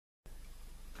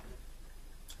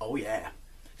Oh yeah,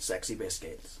 sexy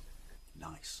biscuits.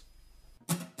 Nice.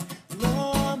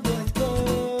 Longboard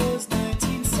Bros,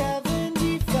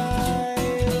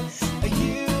 1975. A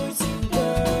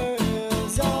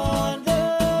YouTuber's on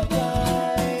the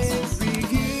rise.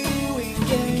 Reviewing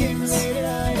games,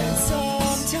 and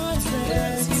sometimes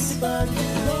friends. But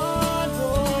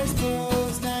Longboard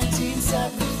Bros,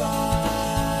 1975.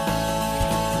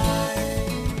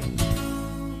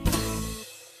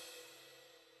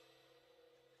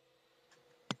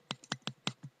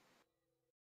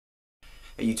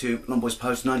 Hey YouTube, Longboys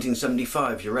Post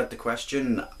 1975. You read the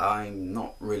question. I'm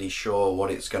not really sure what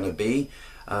it's going to be.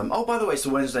 Oh, by the way, it's the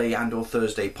Wednesday and or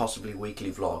Thursday, possibly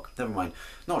weekly vlog. Never mind.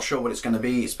 Not sure what it's going to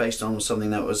be. It's based on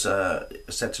something that was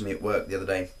said to me at work the other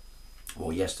day,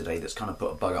 or yesterday, that's kind of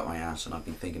put a bug up my ass, and I've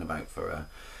been thinking about for,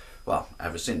 well,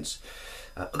 ever since.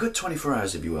 A good 24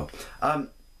 hours, if you will. Having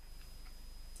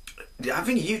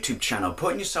a YouTube channel,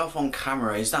 putting yourself on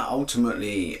camera, is that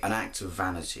ultimately an act of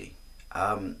vanity?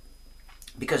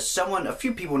 Because a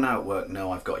few people now at work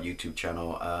know I've got a YouTube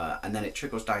channel, and then it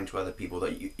trickles down to other people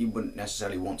that you wouldn't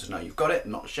necessarily want to know you've got it.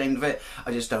 I'm not ashamed of it.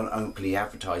 I just don't openly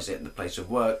advertise it in the place of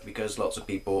work, because lots of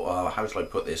people, how shall I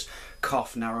put this,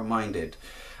 cough narrow-minded.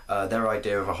 Their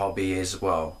idea of a hobby is,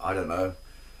 well, I don't know,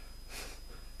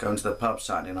 going to the pub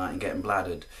Saturday night and getting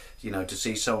bladdered. You know, to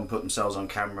see someone put themselves on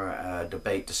camera,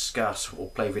 debate, discuss, or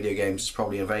play video games is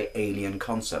probably a very alien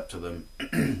concept to them.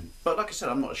 But like I said,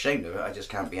 I'm not ashamed of it. I just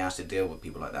can't be asked to deal with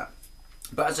people like that.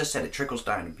 But as I said, it trickles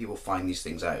down and people find these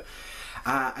things out.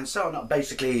 And so I'm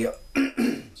basically,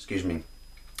 excuse me,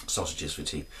 sausages for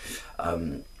tea.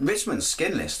 Richmond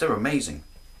Skinless, they're amazing.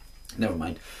 Never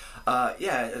mind.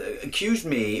 Yeah, accused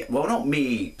me, well, not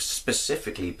me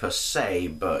specifically per se,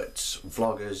 but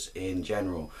vloggers in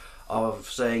general, of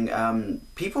saying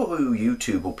people who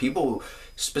YouTube, or people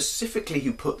specifically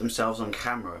who put themselves on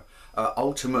camera, are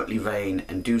ultimately vain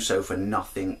and do so for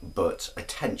nothing but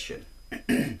attention.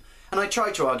 And I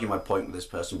tried to argue my point with this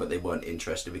person, but they weren't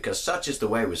interested, because such is the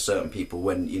way with certain people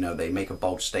when, you know, they make a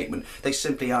bold statement. They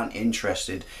simply aren't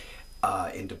interested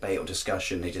in debate or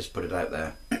discussion. They just put it out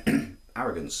there.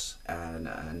 Arrogance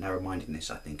and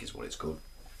narrow-mindedness, I think, is what it's called.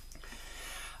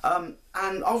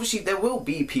 And obviously there will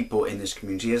be people in this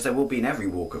community, as there will be in every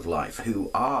walk of life,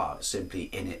 who are simply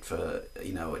in it for,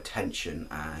 you know, attention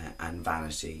and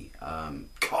vanity.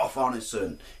 Cough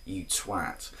Honison, you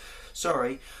twat.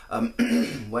 Sorry,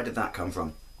 where did that come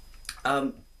from?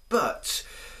 But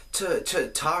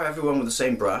to tar everyone with the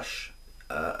same brush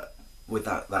with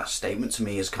that statement, to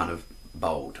me, is kind of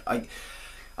bold.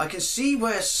 I can see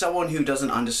where someone who doesn't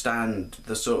understand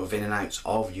the sort of in and outs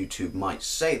of YouTube might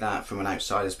say that from an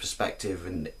outsider's perspective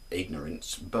and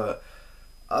ignorance, but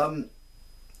am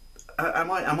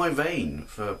I vain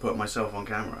for putting myself on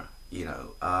camera? You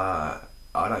know, I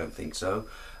don't think so.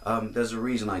 There's a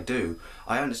reason I do.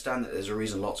 I understand that there's a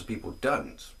reason lots of people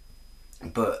don't,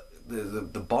 but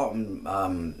the bottom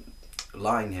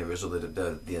line here is, or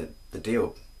the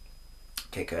deal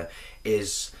kicker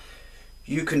is,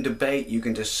 you can debate, you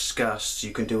can discuss,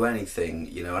 you can do anything,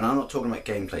 you know, and I'm not talking about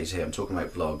gameplays here, I'm talking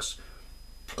about vlogs.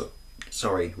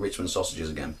 Sorry, Richmond sausages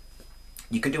again.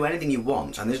 You can do anything you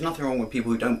want, and there's nothing wrong with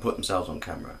people who don't put themselves on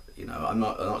camera, you know, I'm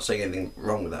not saying anything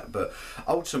wrong with that, but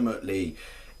ultimately,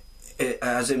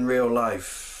 as in real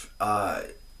life,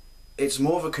 it's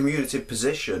more of a communicative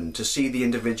position to see the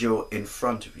individual in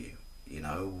front of you. You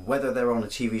know, whether they're on a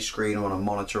TV screen or on a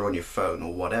monitor on your phone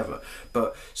or whatever,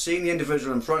 but seeing the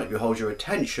individual in front of you holds your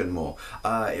attention more.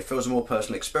 It feels a more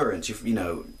personal experience. You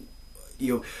know,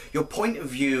 your point of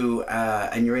view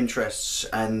and your interests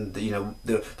and you know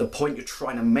the point you're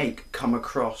trying to make come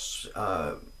across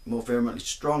more vehemently,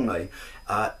 strongly,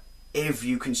 if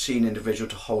you can see an individual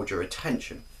to hold your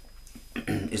attention.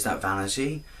 Is that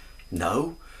vanity?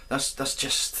 No. That's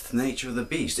just the nature of the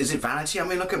beast. Is it vanity? I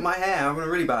mean, look at my hair. I'm having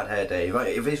a really bad hair day.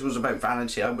 If this was about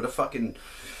vanity, I would have fucking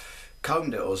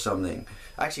combed it or something.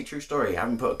 Actually, true story, I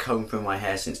haven't put a comb through my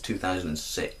hair since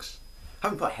 2006. I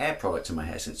haven't put hair product in my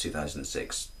hair since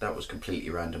 2006. That was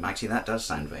completely random. Actually, that does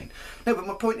sound vain. No, but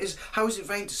my point is, how is it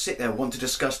vain to sit there, want to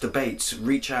discuss debates,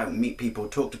 reach out, meet people,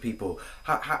 talk to people?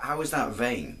 How is that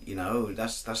vain? You know,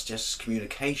 that's just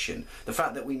communication. The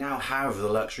fact that we now have the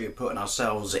luxury of putting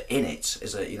ourselves in it,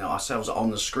 you know, ourselves on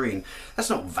the screen,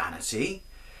 that's not vanity.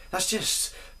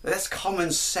 That's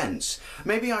common sense.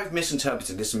 Maybe I've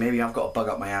misinterpreted this, and maybe I've got a bug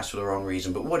up my ass for the wrong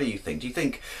reason, but what do you think? Do you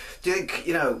think,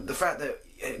 you know, the fact that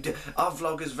are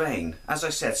vloggers vain? As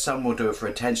I said, some will do it for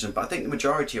attention, but I think the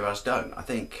majority of us don't. I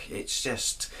think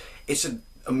it's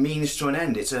a means to an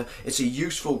end. It's a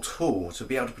useful tool to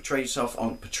be able to portray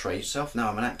yourself. Now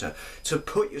I'm an actor. To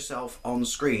put yourself on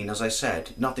screen, as I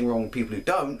said, nothing wrong with people who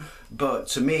don't, but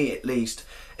to me at least,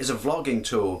 is a vlogging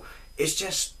tool. It's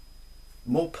just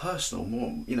more personal,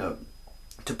 more, you know,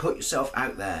 to put yourself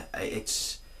out there.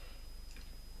 It's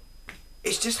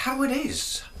just how it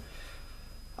is.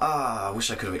 I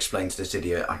wish I could have explained to this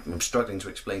idiot. I'm struggling to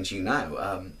explain to you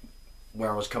now where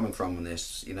I was coming from on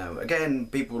this. You know, again,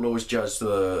 people will always judge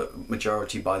the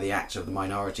majority by the acts of the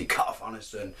minority. Cough,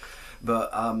 Honeston.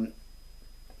 But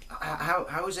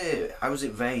how is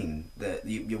it vain that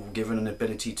you're given an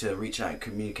ability to reach out and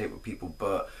communicate with people,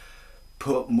 but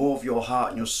put more of your heart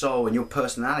and your soul and your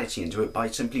personality into it by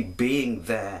simply being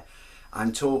there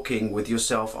and talking with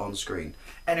yourself on screen?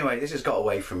 Anyway, this has got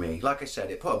away from me. Like I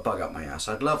said, it put a bug up my ass.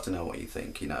 I'd love to know what you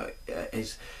think. You know,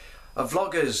 is a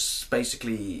vlogger's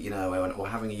basically, you know, or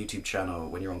having a YouTube channel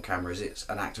when you're on camera, is it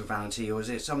an act of vanity or is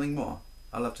it something more?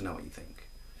 I'd love to know what you think.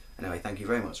 Anyway, thank you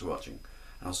very much for watching,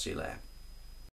 and I'll see you later.